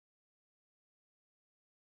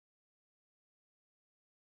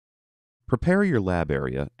Prepare your lab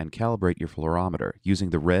area and calibrate your fluorometer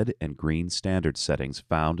using the red and green standard settings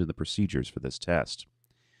found in the procedures for this test.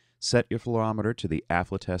 Set your fluorometer to the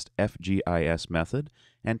AflaTest FGIS method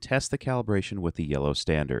and test the calibration with the yellow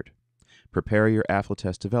standard. Prepare your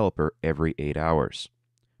AflaTest developer every 8 hours.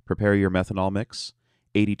 Prepare your methanol mix.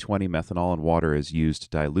 80-20 methanol and water is used to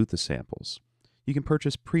dilute the samples. You can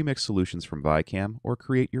purchase pre-mixed solutions from VICAM or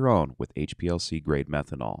create your own with HPLC-grade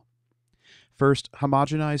methanol. First,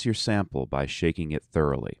 homogenize your sample by shaking it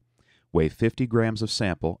thoroughly. Weigh 50 grams of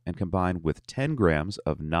sample and combine with 10 grams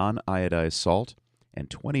of non-iodized salt and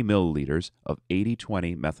 20 milliliters of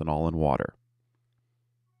 80-20 methanol and water.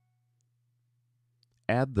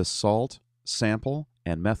 Add the salt, sample,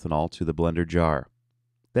 and methanol to the blender jar.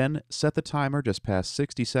 Then set the timer just past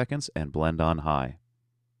 60 seconds and blend on high.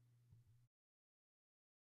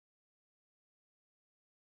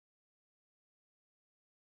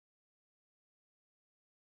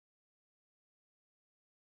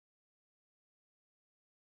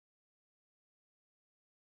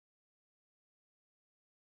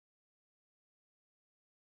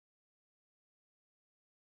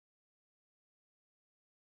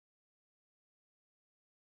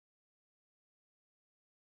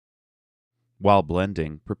 While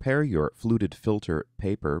blending, prepare your fluted filter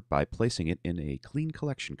paper by placing it in a clean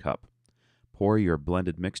collection cup. Pour your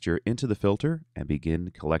blended mixture into the filter and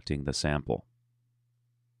begin collecting the sample.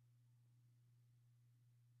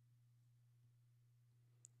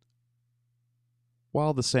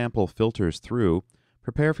 While the sample filters through,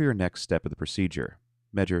 prepare for your next step of the procedure.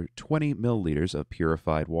 Measure 20 milliliters of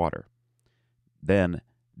purified water. Then,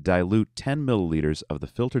 dilute 10 milliliters of the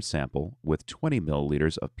filtered sample with 20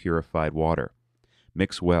 milliliters of purified water.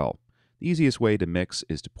 Mix well. The easiest way to mix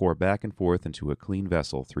is to pour back and forth into a clean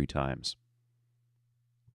vessel 3 times.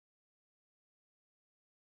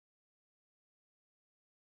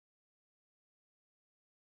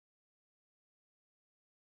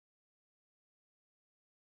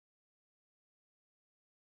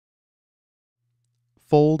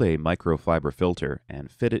 Fold a microfiber filter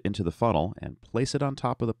and fit it into the funnel and place it on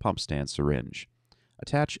top of the pump stand syringe.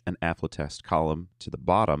 Attach an AflaTest column to the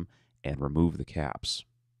bottom and remove the caps.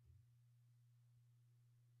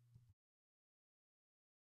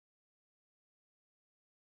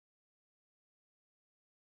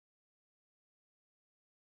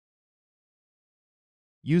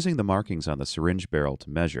 Using the markings on the syringe barrel to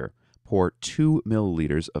measure, pour 2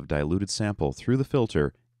 milliliters of diluted sample through the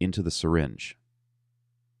filter into the syringe.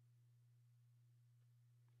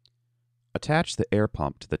 Attach the air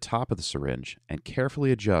pump to the top of the syringe and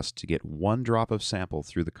carefully adjust to get 1 drop of sample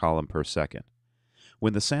through the column per second.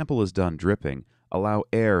 When the sample is done dripping, allow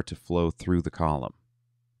air to flow through the column.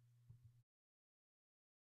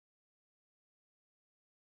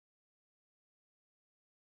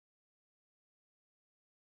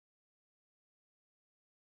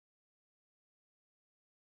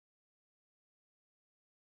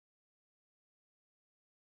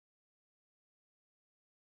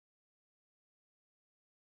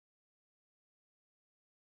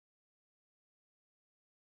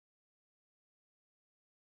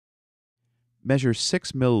 Measure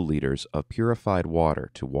 6 milliliters of purified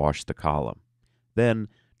water to wash the column. Then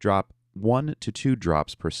drop 1 to 2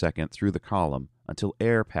 drops per second through the column until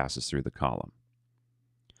air passes through the column.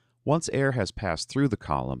 Once air has passed through the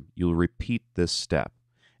column, you'll repeat this step.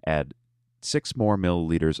 Add 6 more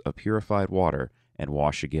milliliters of purified water and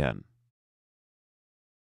wash again.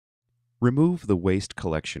 Remove the waste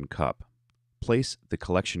collection cup. Place the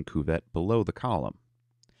collection cuvette below the column.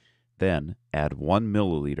 Then add 1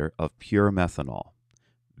 milliliter of pure methanol.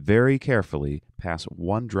 Very carefully pass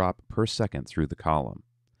 1 drop per second through the column.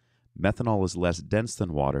 Methanol is less dense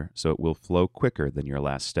than water, so it will flow quicker than your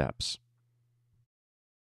last steps.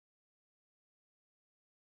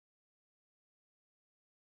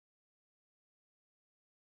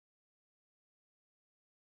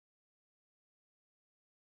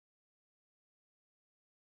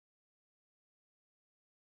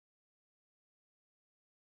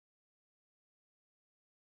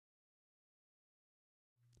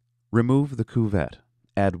 Remove the cuvette.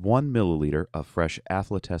 Add 1 milliliter of fresh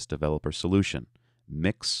AflaTest developer solution.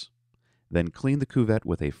 Mix. Then clean the cuvette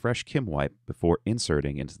with a fresh Kim wipe before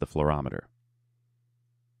inserting into the fluorometer.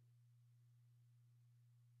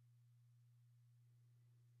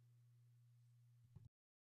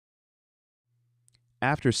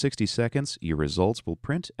 After 60 seconds, your results will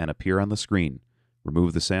print and appear on the screen.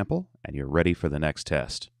 Remove the sample, and you're ready for the next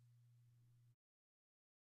test.